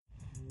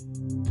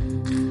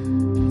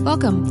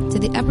Welcome to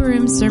the Upper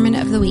Room Sermon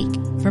of the Week.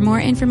 For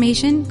more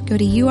information, go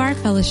to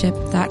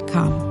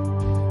urfellowship.com.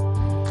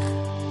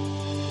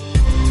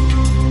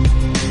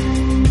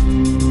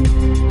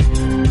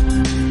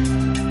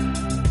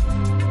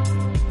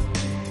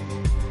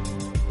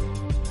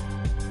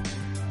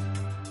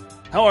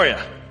 How are you?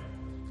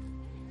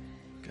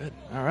 Good.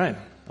 All right.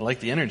 I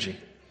like the energy.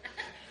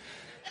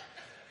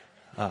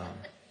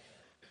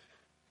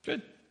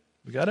 Good.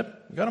 We got it?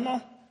 We got them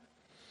all?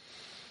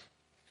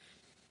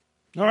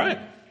 All right.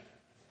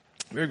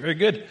 Very, very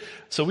good.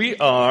 So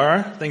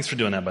thanks for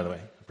doing that, by the way.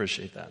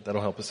 Appreciate that.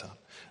 That'll help us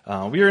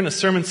out. We are in a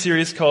sermon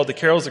series called The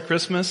Carols of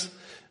Christmas,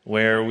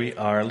 where we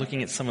are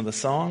looking at some of the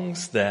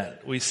songs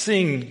that we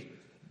sing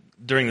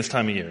during this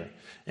time of year.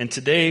 And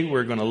today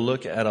we're going to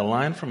look at a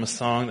line from a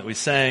song that we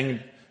sang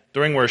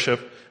during worship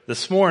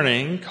this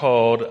morning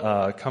called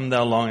Come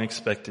Thou Long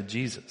Expected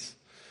Jesus.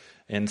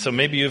 And so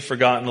maybe you've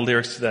forgotten the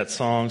lyrics to that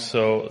song,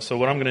 so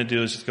what I'm going to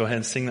do is just go ahead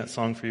and sing that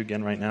song for you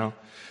again right now.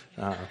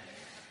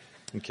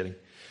 I'm kidding.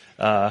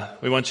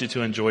 We want you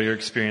to enjoy your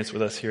experience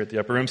with us here at the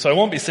Upper Room. So I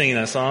won't be singing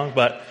that song,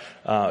 but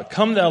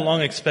Come Thou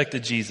Long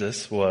Expected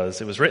Jesus was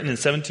written in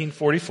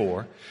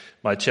 1744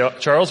 by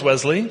Charles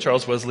Wesley.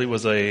 Charles Wesley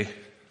was a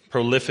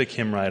prolific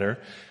hymn writer.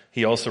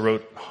 He also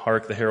wrote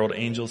Hark the Herald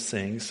Angels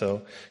Sing.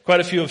 So quite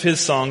a few of his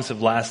songs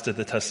have lasted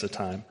the test of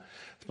time.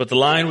 But the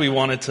line we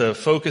wanted to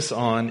focus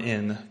on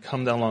in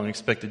Come Thou Long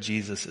Expected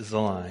Jesus is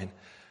the line,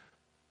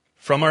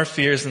 From our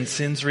fears and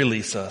sins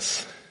release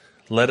us.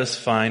 Let us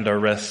find our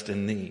rest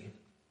in Thee.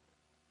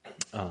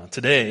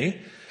 Today,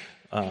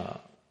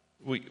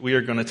 we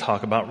are going to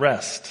talk about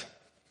rest.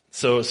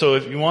 So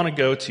if you want to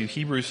go to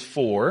Hebrews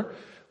 4,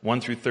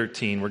 1 through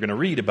 13, we're going to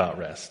read about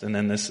rest, and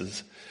then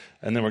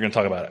we're going to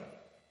talk about it.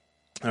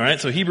 All right,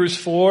 so Hebrews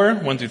 4,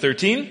 1 through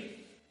 13.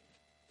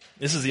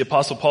 This is the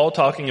Apostle Paul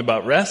talking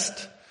about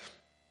rest.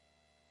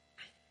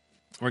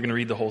 We're going to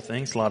read the whole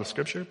thing. It's a lot of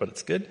scripture, but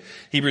it's good.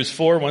 Hebrews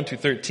 4, 1 through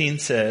 13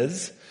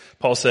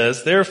 Paul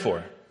says,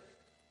 Therefore,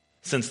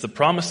 since the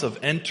promise of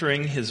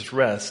entering his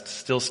rest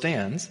still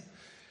stands,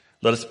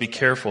 let us be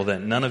careful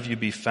that none of you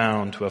be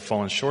found to have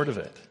fallen short of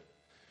it.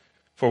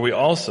 For we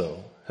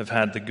also have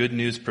had the good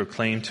news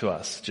proclaimed to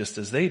us, just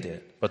as they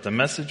did. But the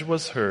message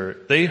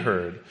they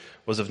heard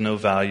was of no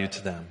value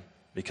to them,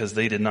 because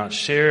they did not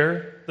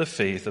share the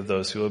faith of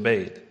those who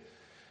obeyed.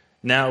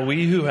 Now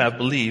we who have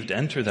believed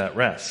enter that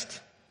rest,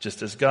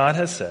 just as God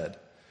has said,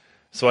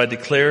 So I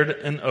declared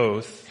an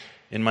oath,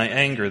 in my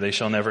anger they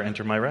shall never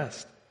enter my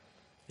rest.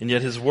 And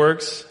yet his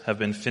works have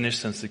been finished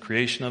since the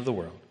creation of the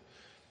world.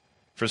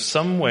 For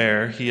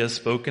somewhere he has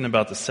spoken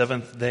about the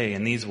seventh day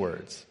in these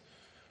words.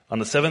 On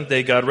the seventh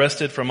day God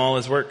rested from all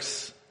his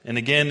works. And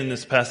again in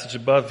this passage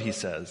above he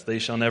says, They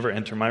shall never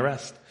enter my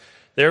rest.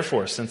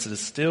 Therefore, since it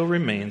still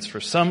remains for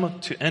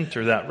some to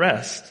enter that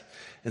rest,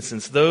 and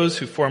since those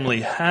who formerly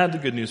had the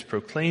good news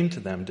proclaimed to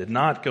them did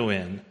not go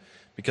in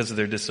because of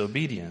their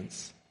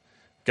disobedience,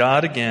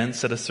 God again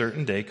set a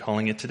certain day,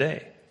 calling it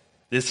today.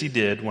 This he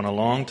did when a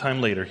long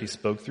time later he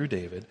spoke through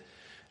David,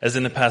 as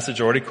in the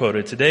passage already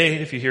quoted, Today,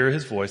 if you hear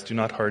his voice, do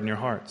not harden your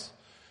hearts.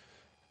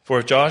 For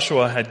if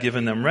Joshua had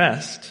given them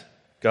rest,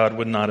 God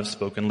would not have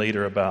spoken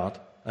later about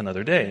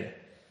another day.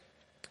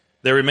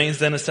 There remains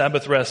then a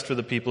Sabbath rest for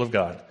the people of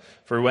God.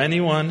 For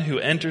anyone who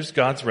enters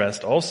God's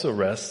rest also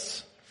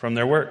rests from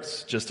their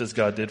works, just as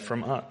God did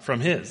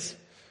from his.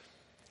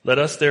 Let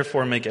us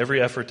therefore make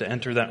every effort to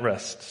enter that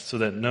rest, so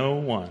that no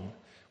one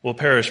will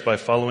perish by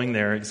following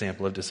their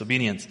example of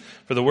disobedience.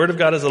 For the word of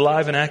God is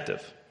alive and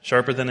active,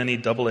 sharper than any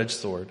double-edged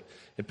sword.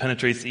 It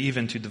penetrates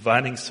even to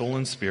dividing soul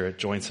and spirit,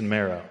 joints and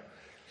marrow.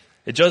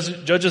 It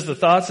judges the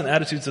thoughts and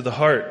attitudes of the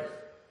heart.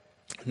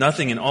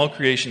 Nothing in all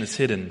creation is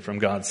hidden from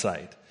God's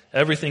sight.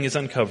 Everything is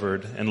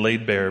uncovered and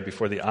laid bare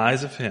before the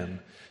eyes of him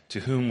to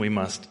whom we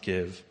must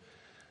give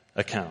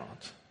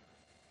account.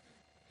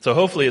 So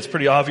hopefully it's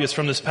pretty obvious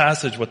from this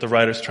passage what the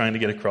writer's trying to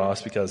get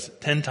across, because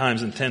 10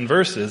 times in 10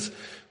 verses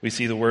we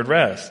see the word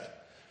rest.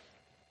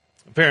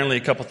 Apparently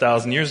a couple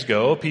thousand years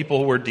ago,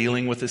 people were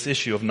dealing with this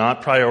issue of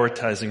not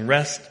prioritizing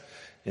rest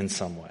in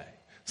some way.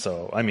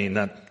 So,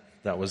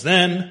 that was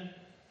then.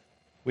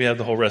 We have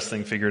the whole rest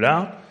thing figured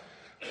out.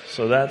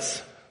 So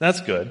that's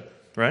good,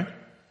 right?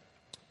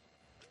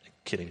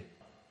 Kidding.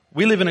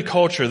 We live in a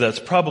culture that's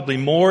probably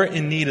more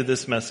in need of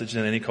this message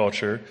than any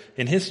culture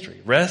in history.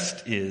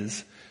 Rest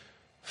is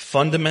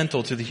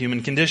fundamental to the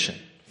human condition,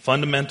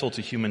 fundamental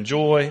to human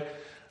joy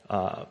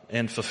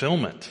and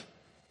fulfillment.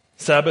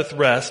 Sabbath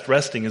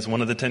resting is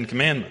one of the 10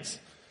 commandments.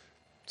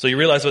 So you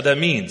realize what that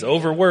means.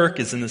 Overwork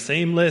is in the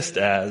same list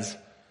as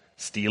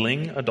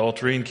stealing,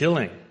 adultery, and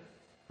killing.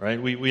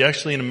 Right? We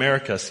actually in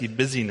America see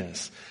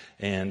busyness,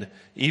 and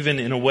even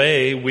in a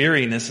way,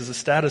 weariness is a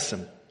status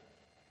symbol.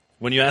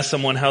 When you ask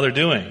someone how they're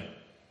doing,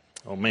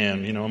 oh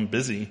man, I'm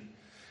busy,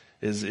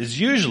 is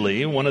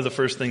usually one of the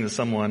first things that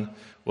someone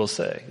will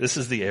say. This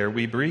is the air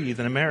we breathe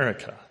in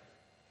America.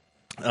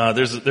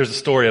 There's a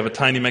story of a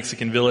tiny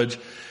Mexican village,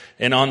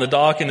 and on the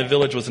dock in the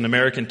village was an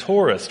American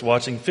tourist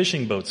watching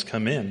fishing boats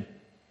come in.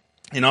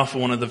 And off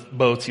of one of the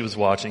boats he was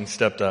watching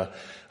stepped a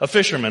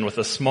fisherman with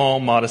a small,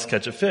 modest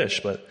catch of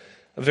fish, but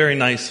a very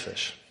nice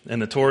fish.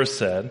 And the tourist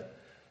said,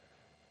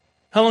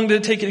 "How long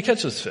did it take you to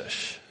catch this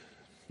fish?"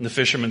 And the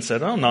fisherman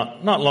said, "Oh,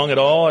 not long at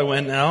all. I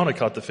went out, I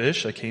caught the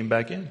fish, I came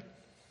back in."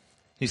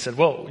 He said,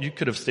 "Well, you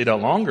could have stayed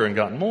out longer and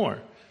gotten more."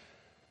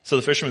 So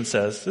the fisherman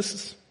says,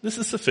 This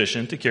is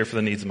sufficient to care for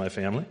the needs of my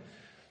family."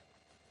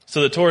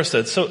 So the tourist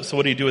said, so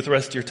what do you do with the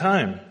rest of your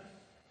time?"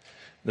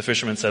 The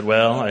fisherman said,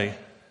 "Well,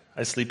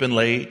 I sleep in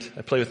late,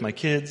 I play with my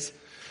kids.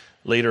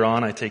 Later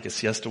on, I take a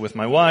siesta with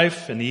my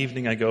wife. In the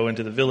evening, I go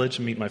into the village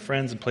and meet my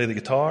friends and play the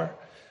guitar.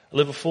 I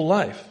live a full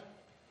life."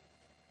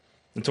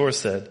 The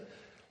tourist said,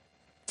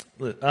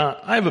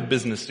 "I have a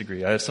business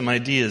degree. I have some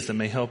ideas that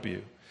may help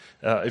you.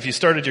 If you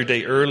started your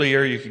day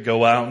earlier, you could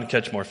go out and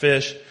catch more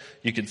fish.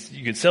 You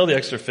could sell the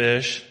extra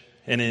fish,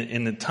 and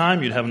in the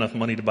time, you'd have enough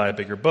money to buy a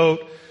bigger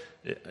boat.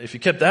 If you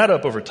kept that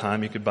up over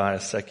time, you could buy a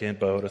second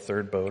boat, a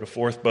third boat, a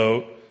fourth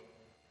boat.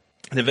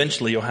 And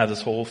eventually you'll have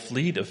this whole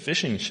fleet of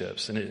fishing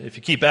ships. And if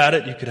you keep at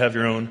it, you could have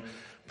your own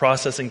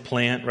processing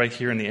plant right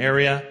here in the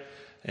area.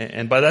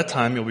 And by that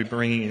time, you'll be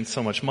bringing in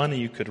so much money,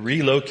 you could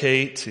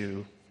relocate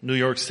to New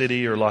York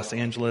City or Los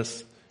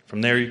Angeles.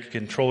 From there, you could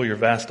control your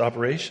vast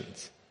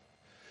operations."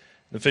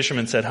 The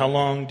fisherman said, "How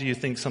long do you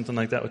think something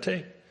like that would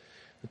take?"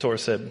 The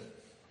tourist said,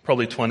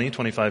 "Probably 20,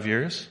 25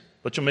 years.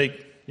 But you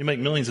make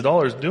millions of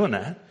dollars doing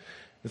that."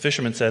 The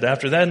fisherman said,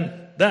 "After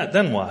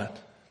then what?"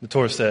 The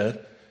tourist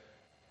said,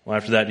 "Well,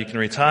 after that, you can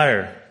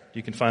retire.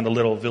 You can find a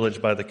little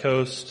village by the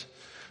coast.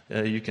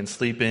 You can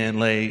sleep in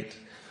late.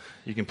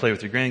 You can play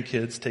with your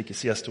grandkids, take a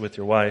siesta with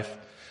your wife.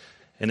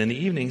 And in the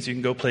evenings, you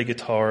can go play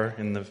guitar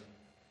in the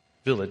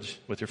village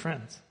with your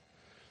friends."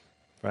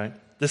 Right?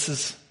 This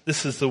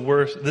is the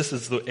worst. This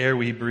is the air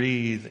we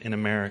breathe in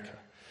America.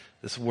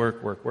 This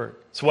work, work,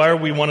 work. So why are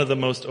we one of the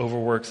most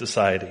overworked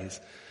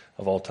societies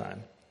of all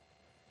time?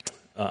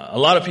 A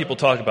lot of people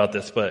talk about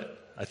this, but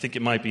I think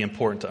it might be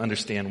important to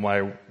understand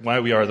why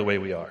we are the way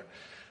we are.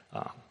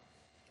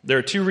 There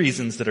are two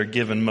reasons that are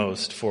given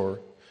most for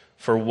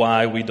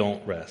why we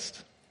don't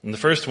rest. And the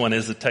first one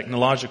is a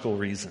technological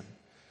reason.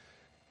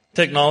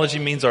 Technology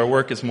means our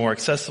work is more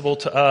accessible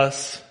to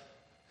us.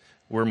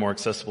 We're more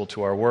accessible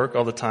to our work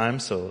all the time,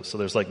 so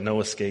there's like no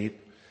escape.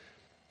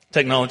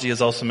 Technology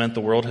has also meant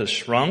the world has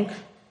shrunk.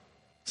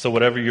 So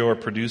whatever you're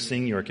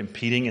producing, you're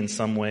competing in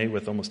some way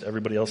with almost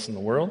everybody else in the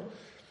world.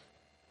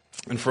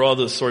 And for all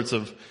those sorts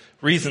of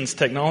reasons,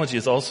 technology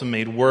has also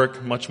made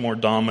work much more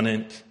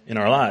dominant in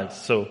our lives.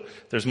 So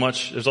there's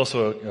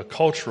also a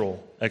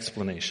cultural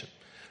explanation.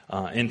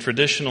 In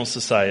traditional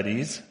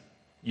societies,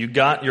 you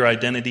got your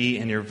identity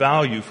and your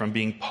value from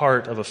being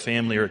part of a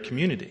family or a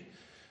community.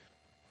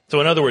 So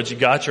in other words, you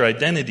got your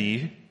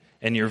identity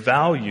and your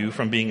value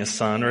from being a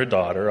son or a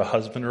daughter, a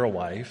husband or a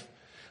wife,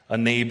 a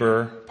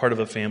neighbor, part of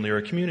a family or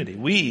a community.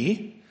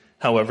 We,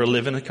 however,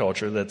 live in a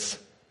culture that's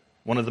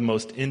one of the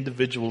most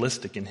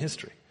individualistic in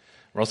history.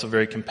 We're also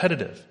very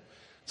competitive.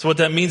 So what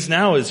that means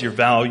now is your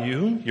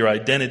value, your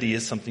identity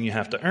is something you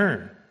have to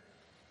earn.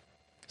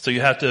 So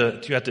you have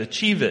to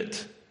achieve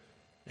it.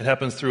 It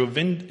happens through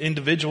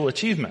individual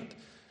achievement.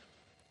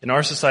 In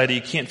our society,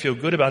 you can't feel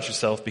good about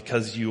yourself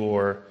because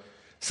you're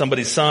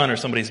somebody's son or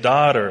somebody's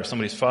daughter or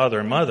somebody's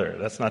father or mother.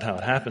 That's not how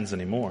it happens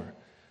anymore.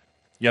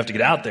 You have to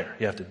get out there.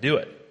 You have to do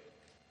it.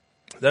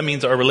 That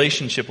means our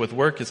relationship with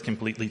work has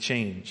completely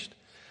changed.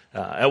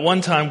 At one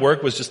time,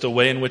 work was just a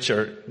way in which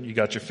you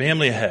got your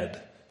family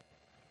ahead.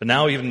 But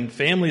now even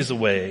family is a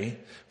way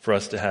for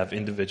us to have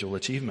individual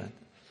achievement.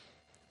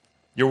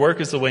 Your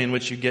work is the way in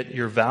which you get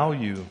your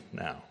value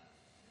now.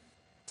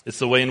 It's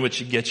the way in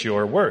which you get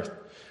your worth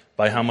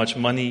by how much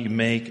money you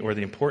make or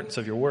the importance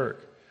of your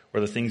work or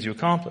the things you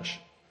accomplish.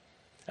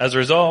 As a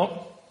result,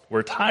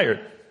 we're tired.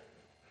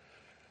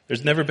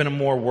 There's never been a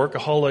more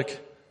workaholic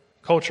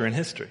culture in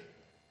history.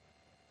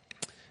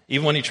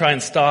 Even when you try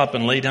and stop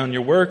and lay down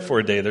your work for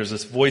a day, there's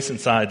this voice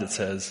inside that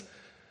says,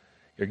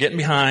 "You're getting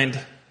behind.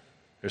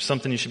 There's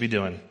something you should be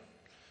doing.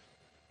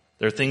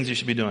 There are things you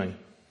should be doing."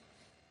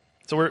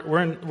 So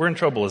we're in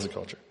trouble as a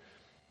culture.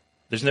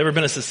 There's never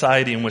been a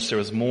society in which there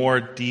was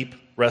more deep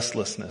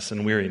restlessness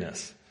and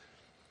weariness.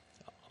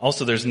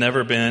 Also, there's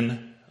never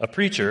been a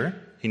preacher.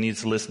 He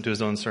needs to listen to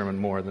his own sermon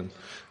more than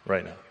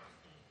right now.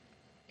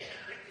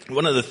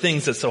 One of the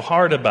things that's so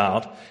hard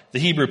about the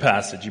Hebrew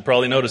passage, you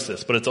probably noticed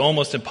this, but it's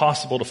almost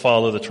impossible to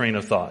follow the train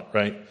of thought,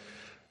 right?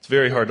 It's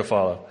very hard to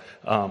follow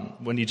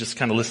when you just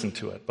kind of listen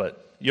to it.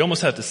 But you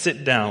almost have to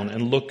sit down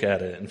and look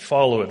at it and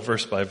follow it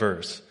verse by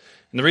verse.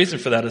 And the reason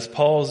for that is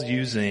Paul's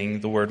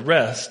using the word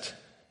rest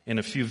in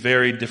a few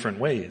very different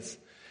ways,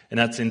 and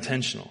that's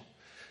intentional.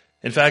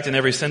 In fact, in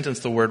every sentence,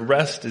 the word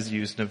rest is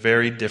used in a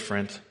very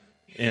different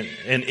and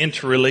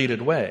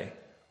interrelated way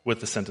with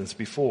the sentence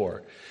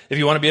before. If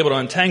you want to be able to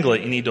untangle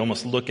it, you need to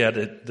almost look at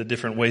it, the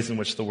different ways in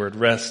which the word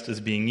rest is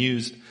being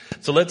used.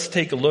 So let's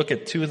take a look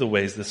at two of the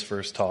ways this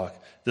verse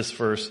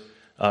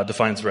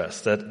defines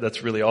rest.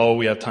 That's really all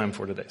we have time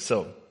for today.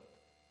 So,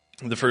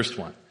 the first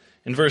one.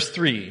 In verse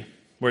 3,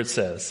 where it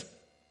says,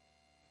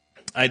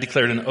 "I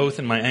declared an oath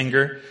in my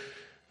anger,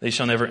 they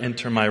shall never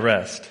enter my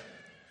rest.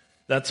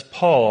 That's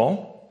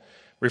Paul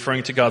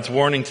referring to God's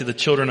warning to the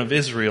children of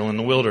Israel in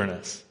the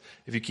wilderness.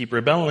 If you keep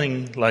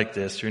rebelling like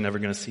this, you're never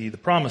going to see the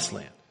promised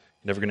land.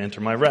 You're never going to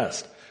enter my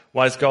rest.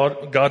 Why is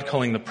God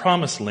calling the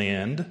promised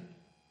land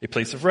a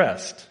place of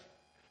rest?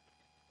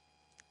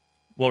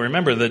 Well,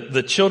 remember that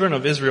the children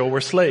of Israel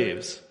were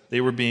slaves.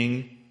 They were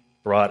being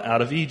brought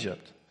out of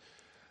Egypt.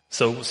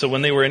 So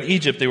when they were in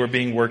Egypt, they were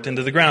being worked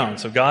into the ground.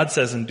 So God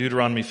says in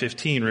Deuteronomy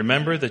 15,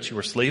 remember that you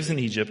were slaves in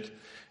Egypt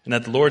and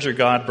that the Lord your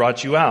God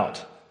brought you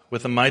out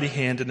with a mighty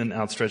hand and an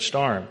outstretched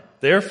arm.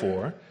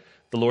 Therefore,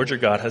 the Lord your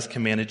God has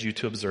commanded you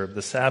to observe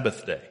the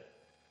Sabbath day.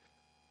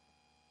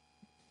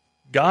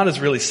 God is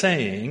really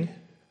saying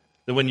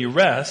that when you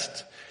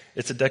rest,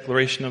 it's a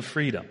declaration of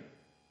freedom.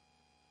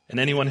 And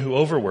anyone who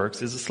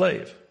overworks is a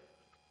slave.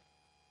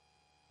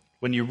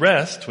 When you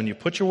rest, when you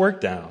put your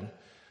work down,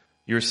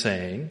 you're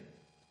saying,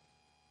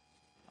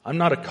 I'm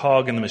not a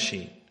cog in the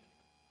machine.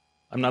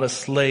 I'm not a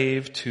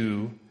slave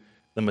to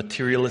the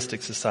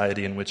materialistic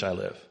society in which I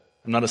live.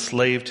 I'm not a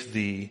slave to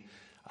the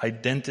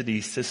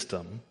identity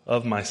system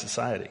of my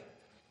society.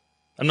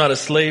 I'm not a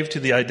slave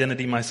to the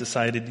identity my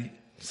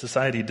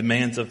society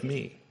demands of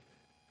me.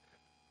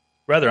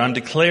 Rather, I'm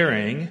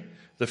declaring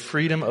the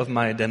freedom of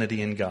my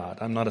identity in God.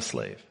 I'm not a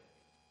slave.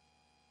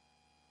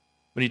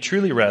 When you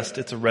truly rest,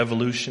 it's a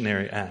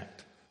revolutionary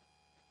act.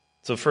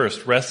 So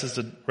first, rest is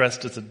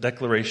a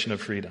declaration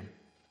of freedom.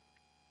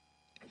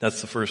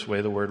 That's the first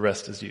way the word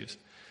rest is used.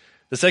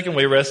 The second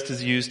way rest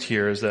is used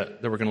here is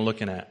that we're going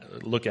to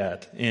look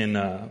at.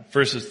 In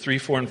verses 3,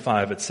 4, and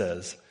 5 it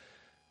says,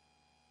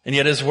 and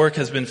yet his work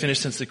has been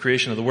finished since the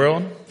creation of the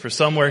world. For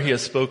somewhere he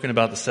has spoken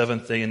about the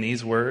seventh day in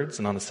these words,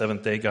 and on the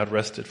seventh day God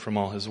rested from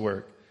all his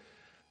work.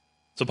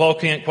 So Paul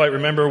can't quite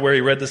remember where he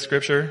read the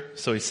scripture,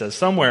 so he says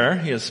somewhere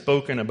he has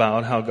spoken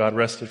about how God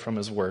rested from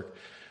his work.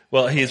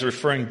 Well, he's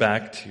referring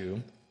back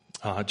to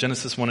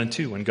Genesis 1 and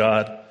 2, when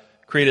God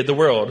created the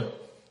world.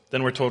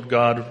 Then we're told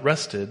God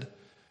rested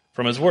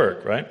from his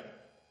work, right?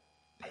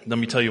 Let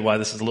me tell you why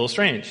this is a little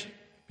strange.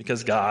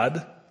 Because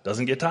God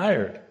doesn't get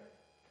tired.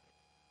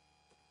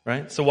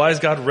 Right? So why is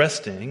God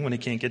resting when he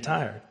can't get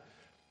tired?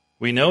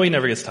 We know he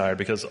never gets tired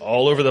because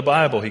all over the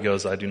Bible he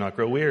goes, I do not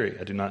grow weary.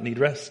 I do not need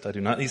rest. I do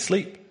not need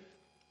sleep.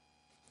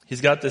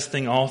 He's got this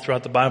thing all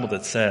throughout the Bible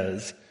that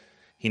says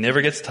he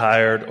never gets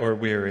tired or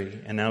weary.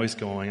 And now he's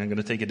going, I'm going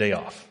to take a day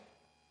off.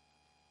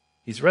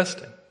 He's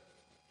resting.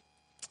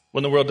 What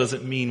in the world does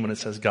it mean when it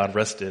says God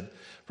rested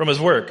from his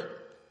work?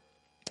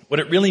 What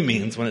it really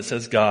means when it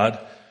says God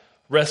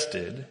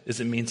rested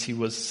is it means he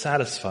was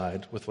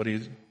satisfied with what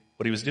he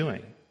was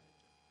doing.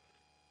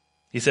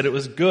 He said it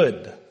was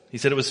good. He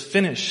said it was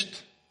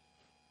finished.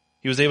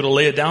 He was able to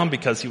lay it down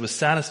because he was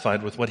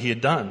satisfied with what he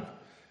had done.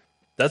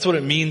 That's what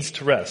it means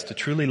to rest, to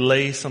truly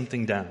lay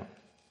something down.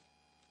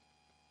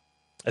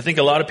 I think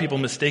a lot of people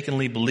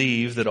mistakenly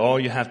believe that all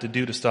you have to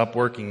do to stop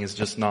working is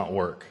just not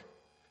work.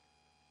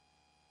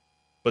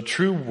 But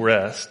true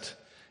rest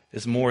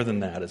is more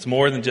than that. It's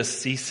more than just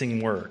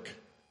ceasing work.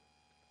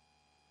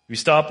 You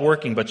stop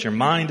working, but your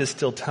mind is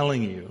still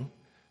telling you,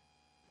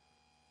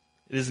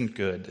 it isn't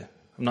good.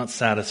 I'm not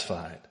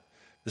satisfied.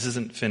 This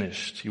isn't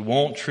finished. You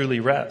won't truly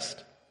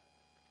rest.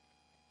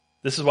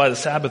 This is why the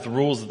Sabbath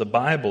rules of the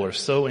Bible are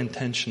so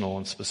intentional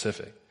and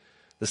specific.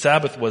 The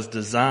Sabbath was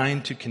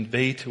designed to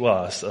convey to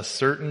us a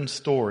certain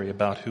story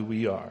about who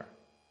we are.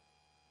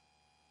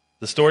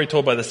 The story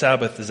told by the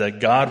Sabbath is that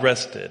God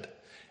rested,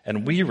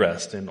 and we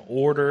rest in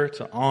order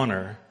to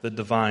honor the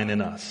divine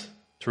in us,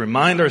 to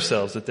remind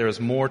ourselves that there is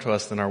more to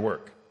us than our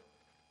work.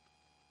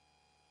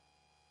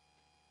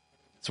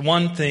 It's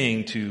one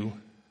thing to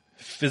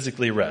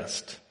physically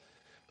rest,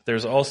 but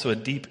there's also a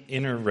deep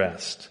inner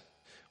rest,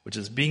 which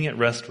is being at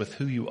rest with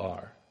who you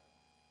are.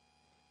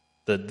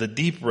 The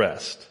deep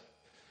rest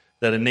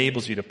that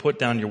enables you to put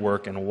down your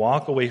work and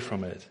walk away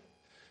from it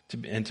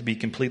and to be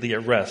completely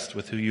at rest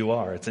with who you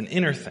are. It's an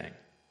inner thing.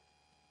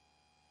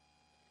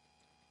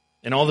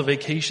 And all the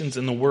vacations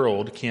in the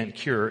world can't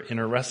cure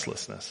inner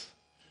restlessness.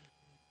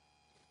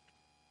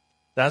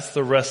 That's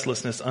the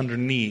restlessness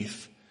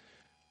underneath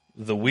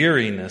the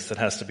weariness that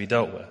has to be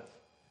dealt with.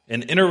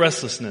 An inner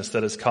restlessness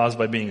that is caused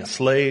by being a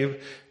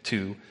slave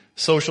to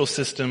social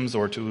systems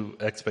or to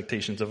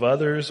expectations of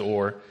others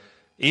or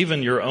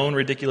even your own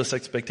ridiculous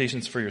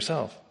expectations for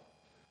yourself.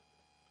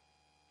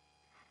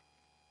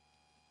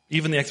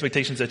 Even the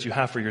expectations that you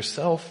have for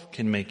yourself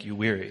can make you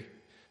weary.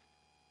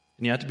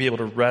 And you have to be able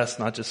to rest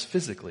not just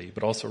physically,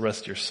 but also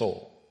rest your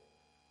soul.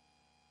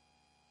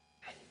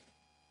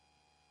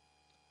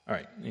 All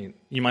right,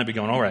 you might be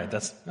going, all right,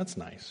 that's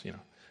nice.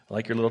 I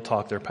like your little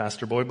talk there,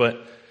 Pastor Boy,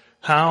 but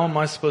how am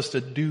I supposed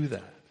to do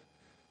that?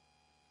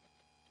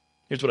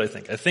 Here's what I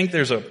think. I think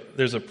there's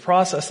a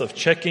process of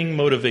checking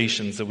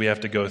motivations that we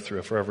have to go through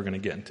if we're ever going to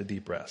get into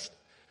deep rest.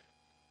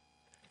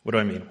 What do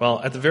I mean?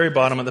 Well, at the very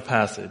bottom of the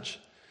passage,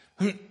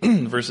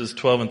 verses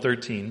 12 and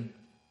 13,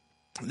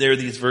 there are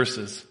these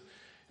verses.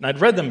 And I'd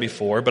read them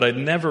before, but I'd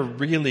never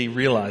really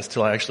realized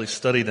till I actually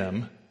studied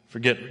them,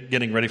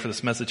 getting ready for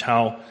this message,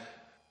 how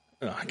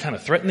kind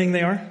of threatening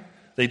they are.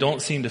 they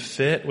don't seem to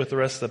fit with the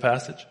rest of the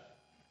passage.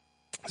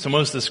 So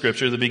most of the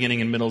scripture, the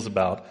beginning and middle, is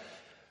about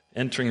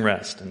entering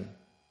rest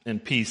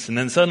and peace. And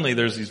then suddenly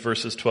there's these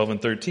verses 12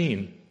 and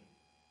 13.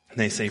 And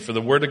they say, "For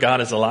the word of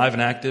God is alive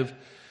and active,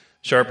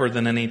 sharper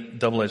than any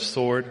double-edged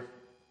sword.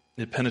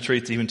 It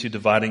penetrates even to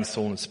dividing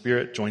soul and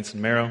spirit, joints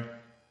and marrow.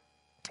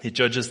 It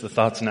judges the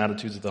thoughts and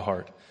attitudes of the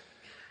heart.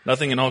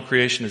 Nothing in all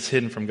creation is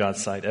hidden from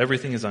God's sight.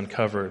 Everything is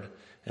uncovered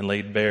and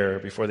laid bare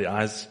before the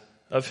eyes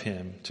of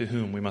him to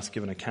whom we must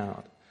give an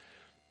account."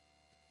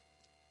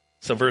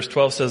 So verse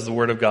 12 says the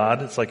word of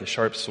God, it's like a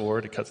sharp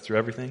sword. It cuts through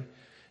everything.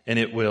 And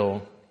it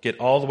will get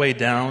all the way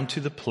down to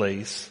the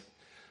place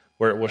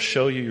where it will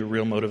show you your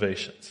real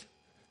motivations.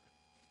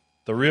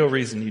 The real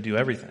reason you do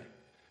everything.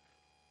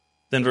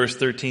 Then verse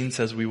 13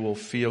 says we will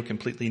feel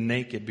completely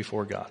naked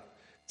before God.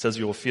 It says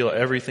you will feel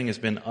everything has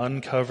been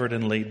uncovered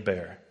and laid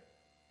bare.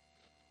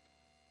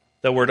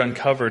 That word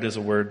uncovered is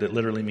a word that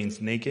literally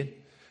means naked.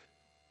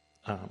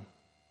 Kind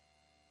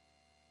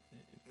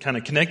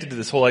of connected to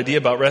this whole idea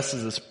about rest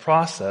is this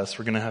process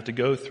we're going to have to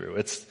go through.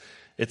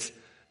 It's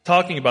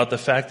talking about the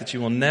fact that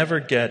you will never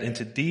get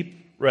into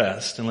deep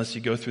rest unless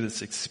you go through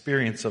this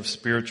experience of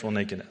spiritual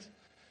nakedness.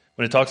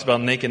 When it talks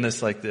about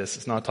nakedness like this,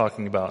 it's not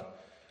talking about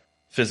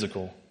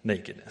physical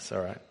nakedness,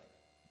 all right?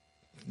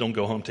 Don't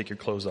go home, take your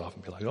clothes off,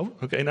 and be like, "Oh,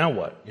 okay, now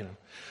what?" You know,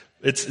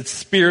 it's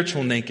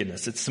spiritual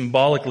nakedness. It's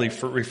symbolically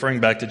referring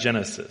back to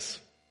Genesis.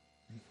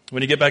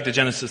 When you get back to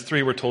Genesis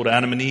 3, we're told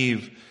Adam and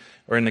Eve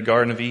are in the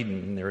Garden of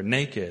Eden, and they were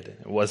naked.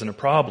 It wasn't a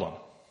problem.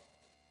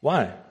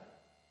 Why?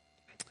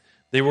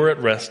 They were at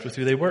rest with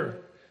who they were.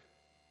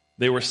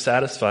 They were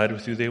satisfied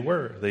with who they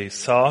were. They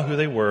saw who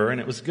they were, and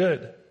it was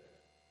good.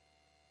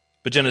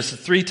 But Genesis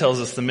 3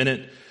 tells us the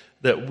minute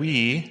that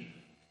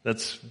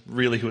that's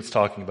really who it's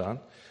talking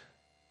about,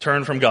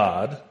 turn from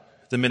God,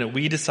 the minute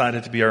we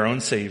decided to be our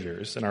own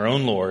saviors and our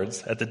own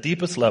lords at the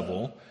deepest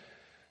level,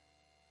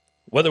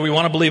 whether we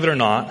want to believe it or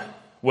not,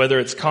 whether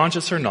it's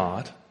conscious or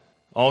not,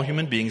 all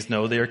human beings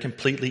know they are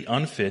completely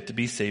unfit to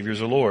be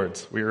saviors or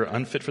lords. We are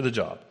unfit for the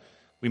job.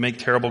 We make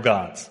terrible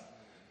gods.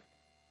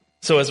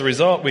 So as a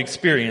result, we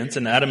experience,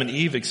 and Adam and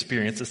Eve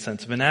experience, a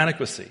sense of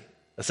inadequacy,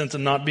 a sense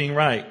of not being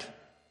right,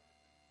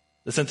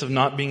 a sense of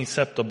not being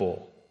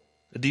acceptable,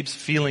 a deep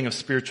feeling of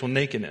spiritual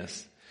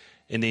nakedness.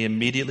 And they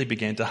immediately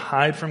began to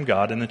hide from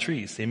God in the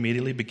trees. They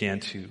immediately began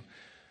to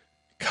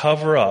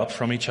cover up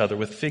from each other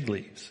with fig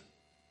leaves.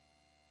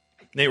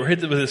 They were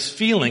hit with this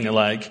feeling of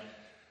like,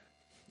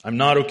 I'm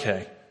not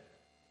okay.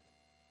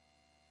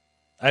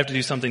 I have to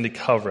do something to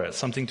cover it,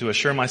 something to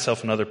assure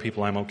myself and other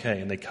people I'm okay.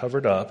 And they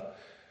covered up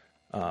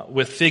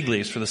with fig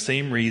leaves for the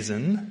same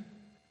reason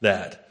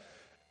that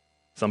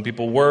some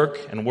people work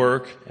and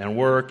work and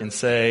work and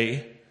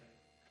say,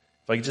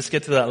 if I could just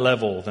get to that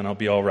level, then I'll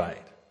be all right.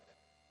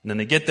 And then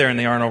they get there and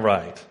they aren't all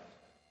right.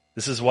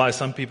 This is why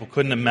some people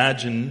couldn't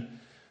imagine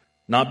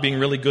not being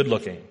really good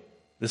looking.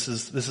 This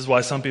is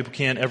why some people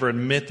can't ever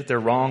admit that they're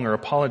wrong or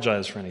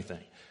apologize for anything.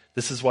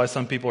 This is why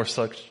some people are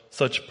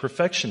such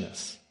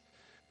perfectionists.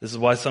 This is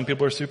why some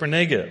people are super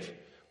negative.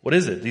 What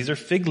is it? These are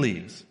fig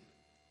leaves.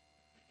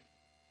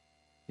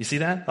 You see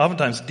that?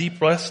 Oftentimes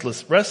deep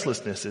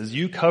restlessness is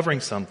you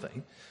covering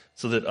something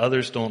so that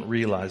others don't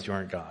realize you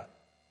aren't God.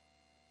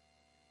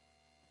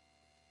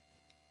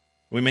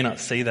 We may not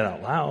say that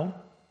out loud,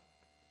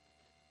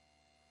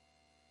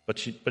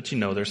 but you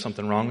know there's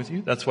something wrong with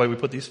you. That's why we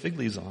put these fig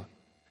leaves on.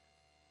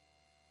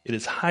 It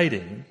is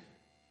hiding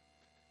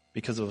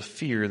because of a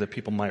fear that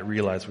people might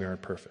realize we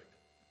aren't perfect.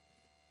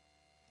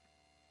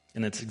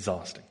 And it's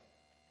exhausting.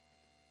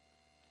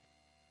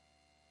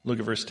 Look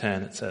at verse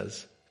 10. It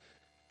says,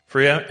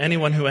 "For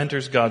anyone who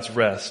enters God's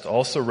rest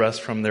also rests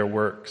from their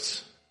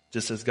works,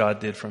 just as God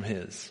did from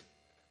his."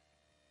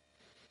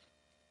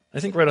 I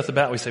think right off the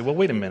bat we say, well,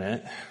 wait a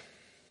minute.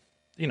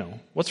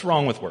 What's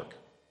wrong with work?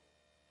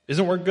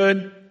 Isn't work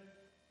good?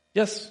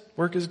 Yes,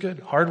 work is good.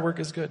 Hard work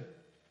is good.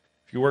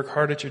 If you work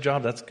hard at your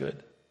job, that's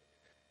good.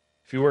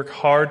 If you work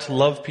hard to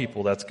love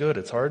people, that's good.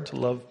 It's hard to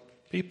love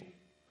people.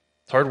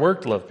 It's hard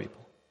work to love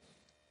people.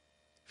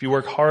 If you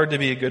work hard to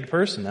be a good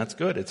person, that's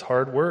good. It's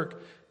hard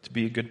work to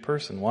be a good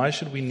person. Why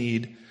should we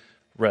need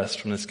rest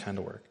from this kind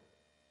of work?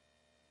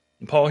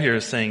 And Paul here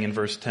is saying in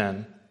verse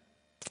 10,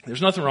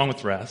 there's nothing wrong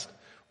with rest.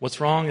 What's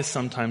wrong is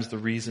sometimes the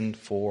reason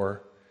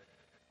for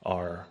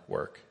our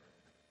work.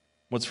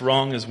 What's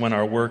wrong is when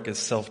our work is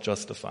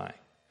self-justifying.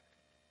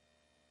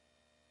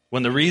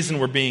 When the reason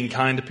we're being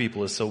kind to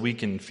people is so we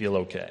can feel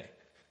okay.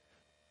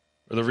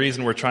 Or the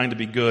reason we're trying to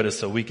be good is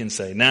so we can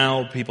say,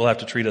 now people have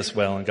to treat us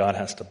well and God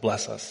has to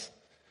bless us.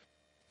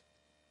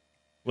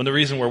 When the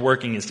reason we're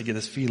working is to get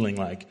this feeling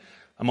like,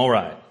 I'm all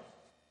right.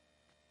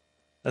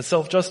 That's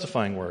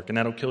self-justifying work, and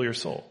that'll kill your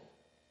soul.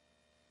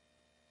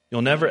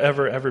 You'll never,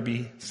 ever, ever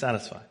be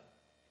satisfied.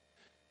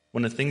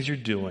 When the things you're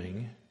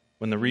doing,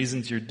 when the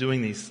reasons you're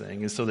doing these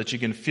things is so that you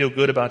can feel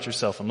good about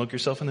yourself and look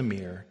yourself in the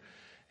mirror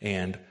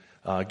and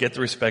get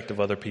the respect of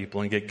other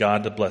people and get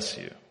God to bless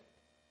you.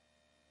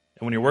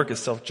 And when your work is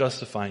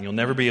self-justifying, you'll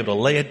never be able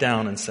to lay it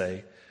down and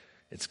say,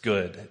 it's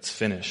good, it's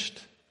finished.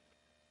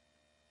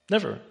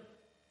 Never.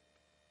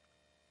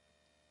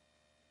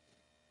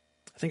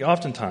 think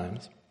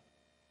oftentimes,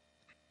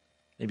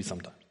 maybe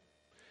sometimes,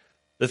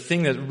 the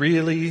thing that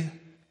really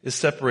is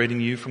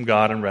separating you from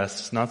God and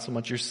rest is not so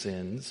much your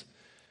sins,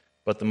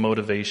 but the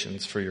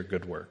motivations for your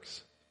good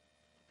works.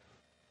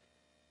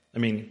 I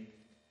mean,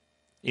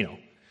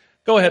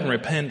 go ahead and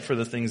repent for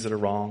the things that are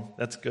wrong.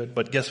 That's good.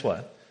 But guess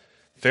what?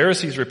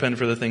 Pharisees repent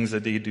for the things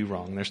that they do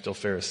wrong. They're still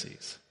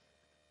Pharisees.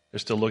 They're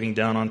still looking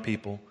down on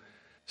people,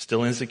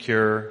 still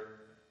insecure,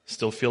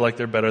 still feel like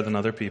they're better than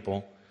other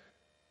people,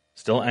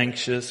 still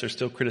anxious. They're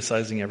still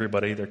criticizing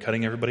everybody. They're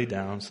cutting everybody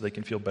down so they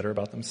can feel better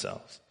about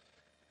themselves.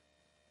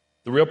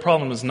 The real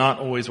problem is not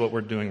always what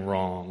we're doing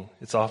wrong.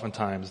 It's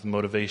oftentimes the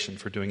motivation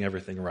for doing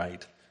everything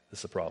right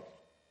that's the problem.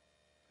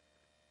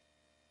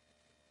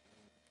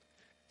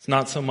 It's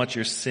not so much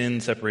your sin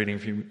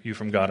separating you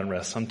from God and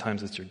rest.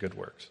 Sometimes it's your good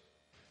works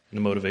and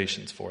the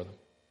motivations for them.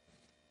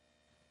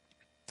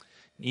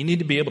 You need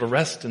to be able to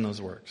rest in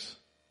those works.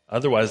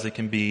 Otherwise, they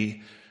can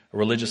be a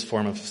religious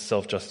form of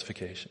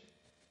self-justification.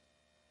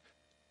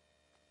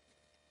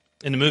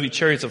 In the movie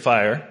Chariots of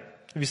Fire,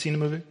 have you seen the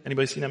movie?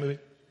 Anybody seen that movie?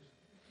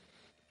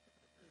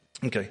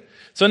 Okay.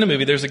 So in the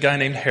movie, there's a guy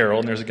named Harold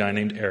and there's a guy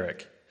named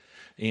Eric.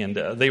 And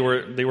they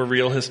were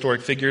real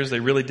historic figures. They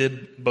really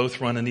did both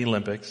run in the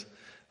Olympics.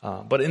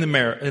 But in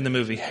the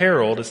movie,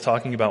 Harold is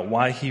talking about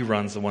why he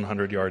runs the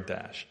 100-yard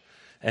dash.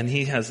 And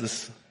he has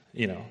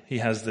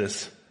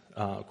this,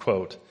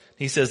 quote.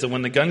 He says that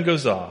when the gun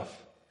goes off,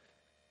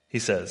 he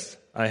says,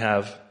 I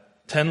have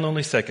 10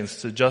 lonely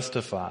seconds to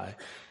justify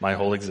my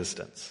whole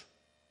existence.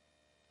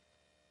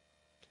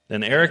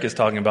 Then Eric is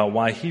talking about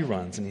why he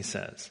runs, and he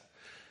says,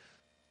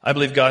 I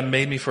believe God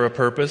made me for a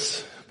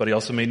purpose, but he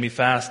also made me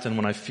fast, and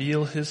when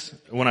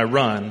I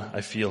run,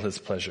 I feel his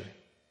pleasure.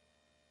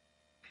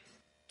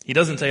 He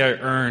doesn't say I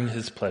earn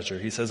his pleasure.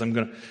 He says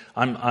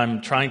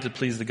I'm trying to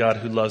please the God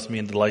who loves me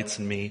and delights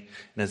in me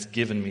and has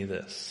given me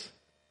this.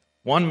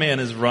 One man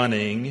is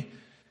running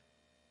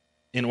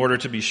in order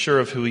to be sure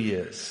of who he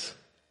is.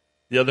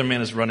 The other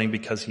man is running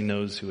because he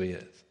knows who he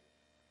is.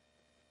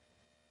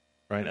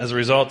 Right? As a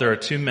result, there are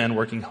two men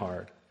working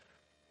hard.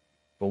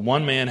 But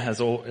one man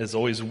is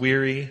always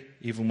weary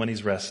even when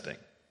he's resting.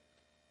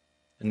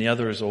 And the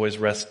other is always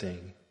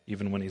resting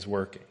even when he's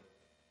working.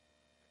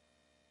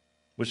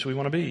 Which do we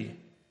want to be?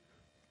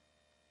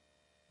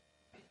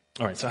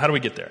 All right, so how do we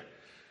get there?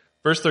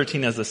 Verse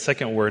 13 has the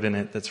second word in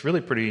it that's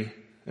really pretty,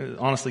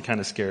 honestly kind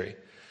of scary.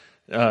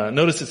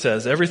 Notice it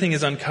says, everything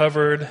is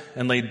uncovered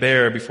and laid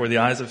bare before the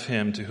eyes of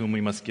him to whom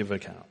we must give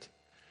account.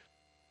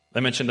 I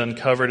mentioned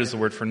uncovered is the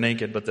word for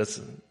naked, but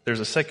there's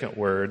a second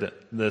word.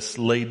 This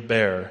laid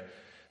bare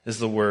is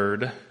the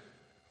word,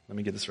 let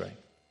me get this right,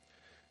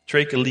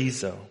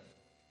 trachelizo.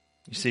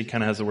 You see it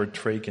kind of has the word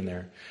trach in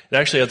there. It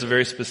actually has a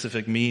very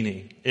specific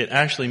meaning. It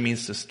actually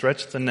means to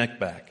stretch the neck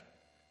back.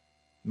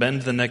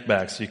 Bend the neck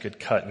back so you could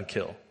cut and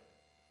kill.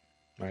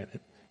 Right?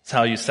 It's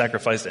how you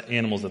sacrificed the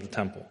animals at the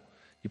temple.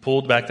 You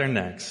pulled back their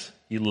necks,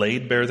 you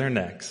laid bare their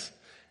necks,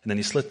 and then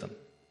you slit them.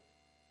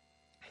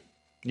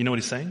 You know what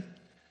he's saying?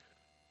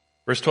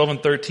 Verse 12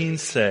 and 13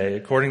 say,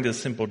 according to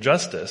simple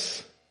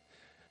justice,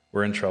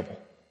 we're in trouble.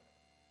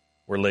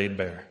 We're laid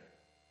bare.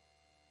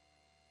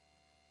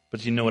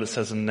 But do you know what it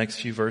says in the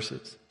next few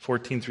verses?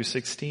 14 through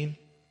 16. It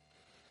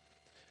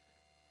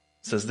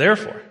says,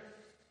 therefore,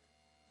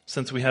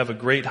 since we have a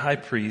great high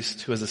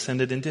priest who has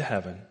ascended into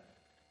heaven,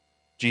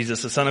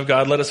 Jesus, the Son of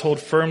God, let us hold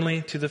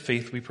firmly to the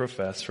faith we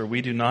profess, for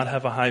we do not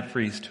have a high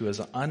priest who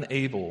is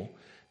unable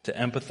to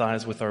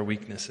empathize with our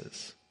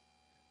weaknesses.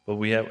 But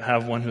we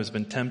have one who has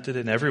been tempted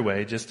in every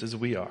way, just as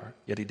we are,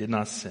 yet he did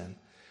not sin.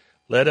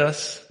 Let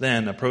us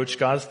then approach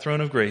God's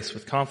throne of grace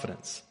with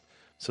confidence,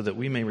 so that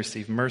we may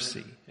receive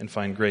mercy and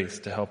find grace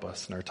to help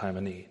us in our time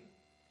of need.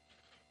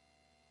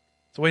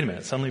 So wait a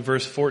minute. Suddenly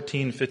verse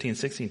 14, 15,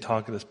 16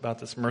 talk about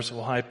this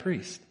merciful high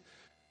priest.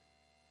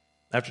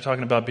 After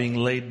talking about being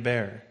laid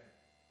bare.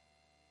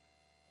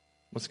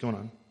 What's going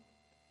on?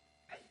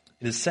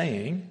 It is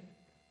saying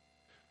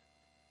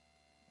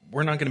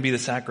we're not going to be the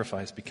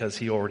sacrifice because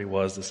he already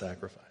was the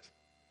sacrifice.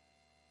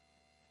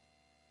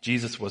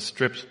 Jesus was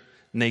stripped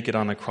naked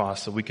on the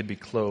cross so we could be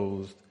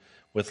clothed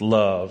with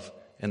love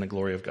and the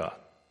glory of God.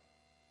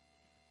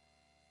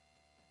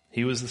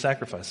 He was the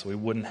sacrifice, so we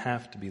wouldn't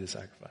have to be the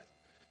sacrifice.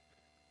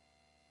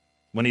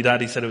 When he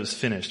died, he said it was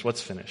finished.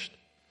 What's finished?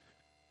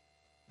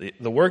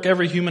 The work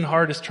every human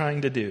heart is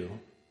trying to do.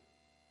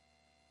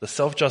 The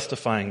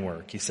self-justifying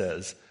work, he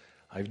says,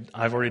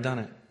 I've already done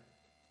it.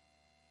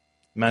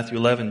 Matthew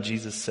 11,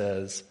 Jesus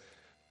says,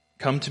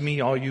 come to me,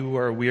 all you who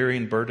are weary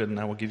and burdened, and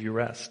I will give you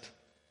rest.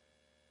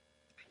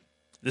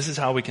 This is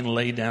how we can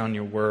lay down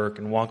your work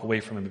and walk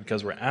away from it,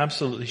 because we're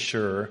absolutely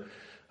sure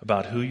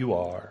about who you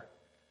are,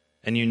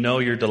 and you know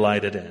you're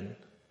delighted in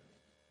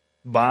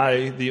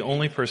by the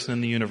only person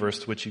in the universe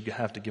to which you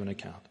have to give an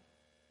account.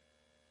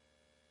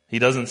 He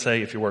doesn't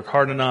say if you work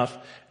hard enough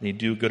and you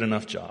do a good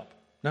enough job.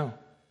 No.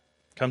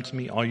 Come to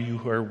me, all you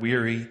who are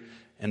weary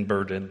and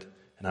burdened,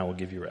 and I will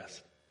give you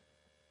rest.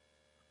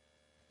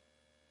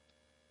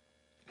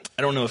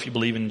 I don't know if you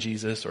believe in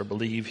Jesus or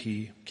believe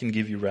he can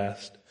give you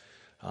rest,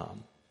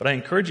 but I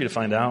encourage you to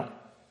find out.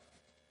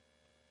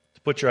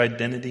 to put your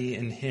identity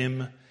in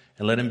him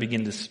and let him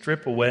begin to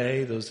strip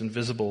away those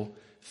invisible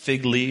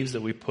fig leaves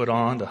that we put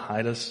on to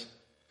hide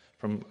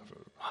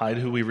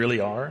who we really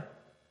are,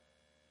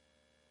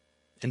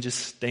 and just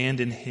stand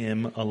in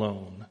him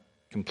alone,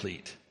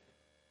 complete.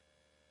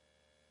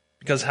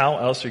 Because how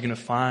else are you going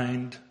to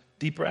find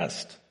deep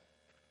rest?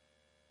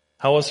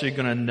 How else are you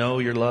going to know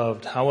you're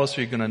loved? How else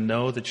are you going to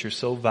know that you're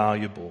so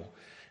valuable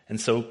and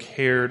so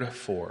cared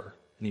for,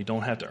 and you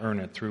don't have to earn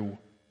it through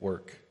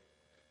work?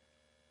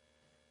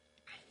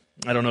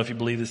 I don't know if you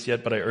believe this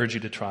yet, but I urge you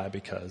to try,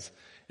 because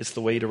it's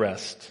the way to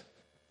rest.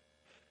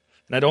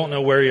 And I don't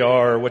know where you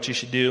are or what you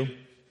should do.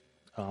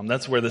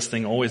 That's where this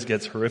thing always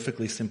gets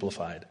horrifically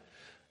simplified.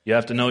 You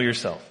have to know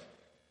yourself.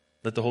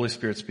 Let the Holy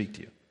Spirit speak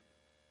to you.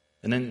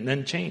 And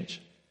then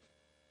change.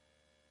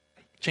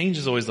 Change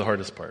is always the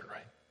hardest part,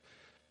 right?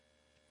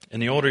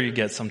 And the older you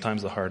get,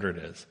 sometimes the harder it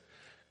is.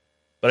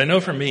 But I know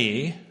for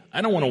me,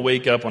 I don't want to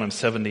wake up when I'm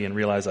 70 and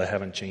realize I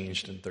haven't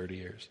changed in 30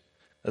 years.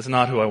 That's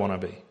not who I want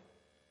to be.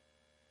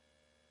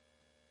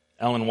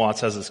 Alan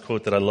Watts has this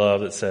quote that I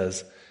love that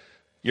says,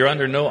 "You're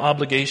under no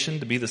obligation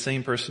to be the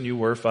same person you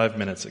were 5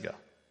 minutes ago."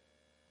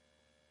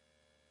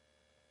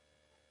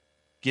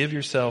 Give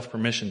yourself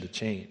permission to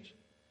change.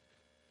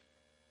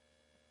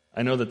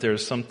 I know that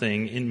there's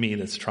something in me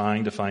that's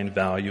trying to find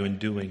value in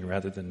doing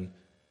rather than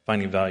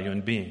finding value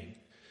in being.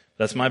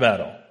 That's my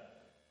battle.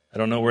 I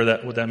don't know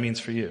what that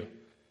means for you.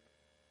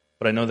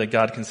 But I know that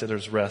God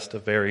considers rest a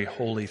very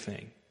holy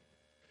thing.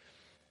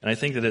 And I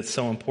think that it's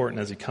so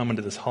important as we come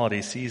into this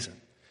holiday season.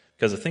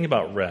 Because the thing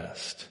about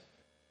rest,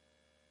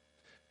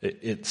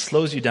 it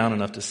slows you down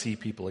enough to see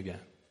people again.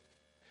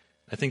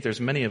 I think there's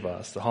many of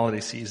us, the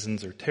holiday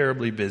seasons are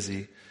terribly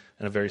busy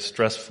and a very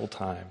stressful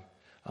time.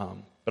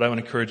 But I would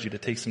encourage you to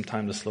take some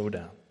time to slow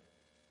down.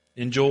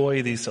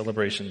 Enjoy these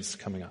celebrations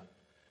coming up.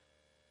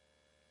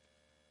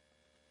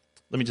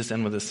 Let me just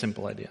end with this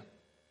simple idea.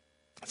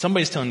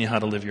 Somebody's telling you how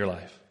to live your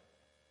life.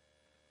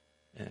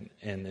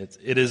 And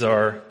it is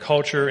our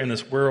culture in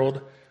this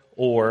world,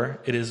 or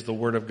it is the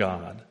Word of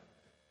God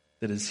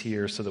that is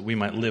here so that we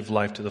might live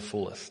life to the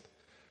fullest.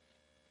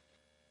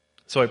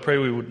 So I pray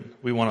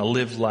we want to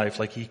live life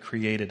like He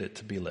created it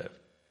to be lived.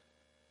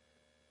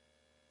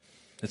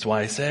 That's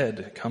why I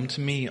said, "Come to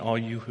me, all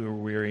you who are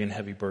weary and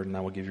heavy burdened, I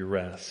will give you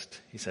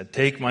rest." He said,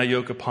 "Take my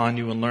yoke upon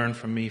you and learn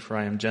from me, for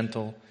I am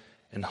gentle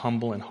and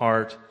humble in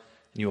heart,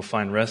 and you will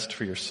find rest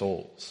for your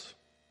souls.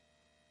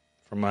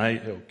 For my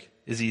yoke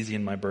is easy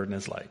and my burden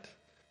is light."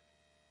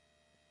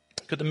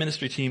 Could the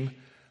ministry team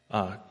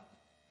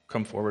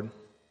come forward?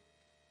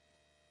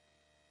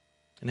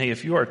 And hey,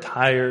 if you are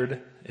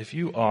tired, if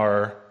you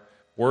are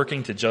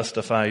working to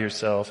justify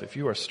yourself, if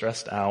you are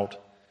stressed out,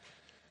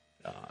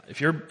 if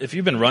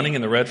you've been running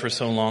in the red for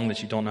so long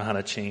that you don't know how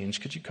to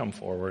change, could you come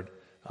forward?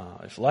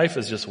 If life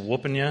is just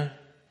whooping you,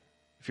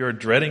 if you're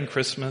dreading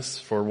Christmas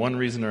for one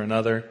reason or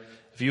another,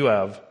 if you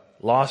have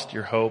lost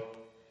your hope,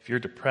 if you're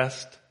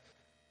depressed,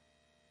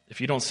 if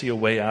you don't see a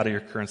way out of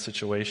your current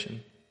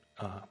situation,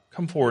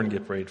 come forward and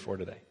get prayed for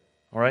today.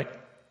 All right?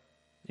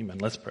 Amen.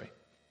 Let's pray.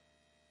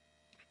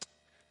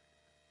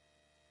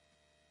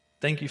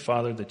 Thank you,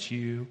 Father, thank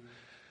you,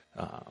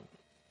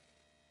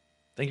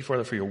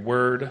 Father, for your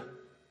word.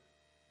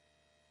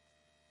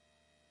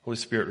 Holy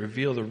Spirit,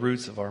 reveal the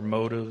roots of our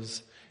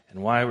motives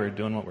and why we're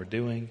doing what we're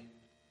doing.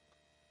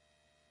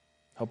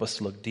 Help us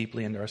to look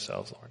deeply into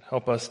ourselves, Lord.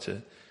 Help us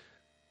to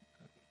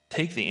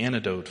take the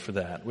antidote for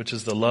that, which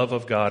is the love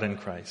of God in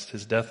Christ,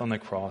 His death on the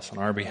cross on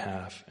our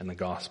behalf and the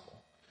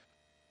gospel.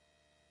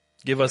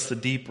 Give us the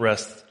deep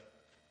rest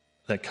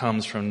that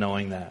comes from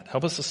knowing that.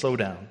 Help us to slow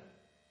down.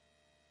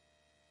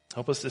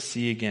 Help us to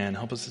see again.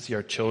 Help us to see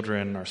our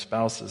children, our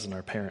spouses, and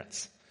our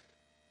parents.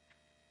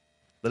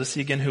 Let us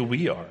see again who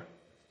we are.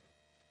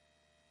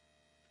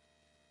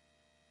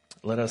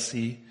 Let us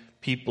see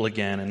people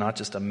again and not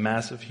just a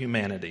massive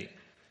humanity.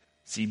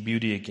 See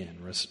beauty again.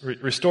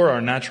 Restore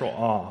our natural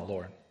awe,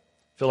 Lord.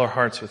 Fill our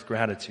hearts with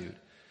gratitude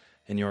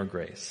in your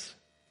grace.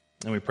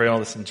 And we pray all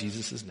this in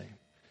Jesus' name.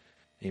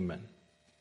 Amen.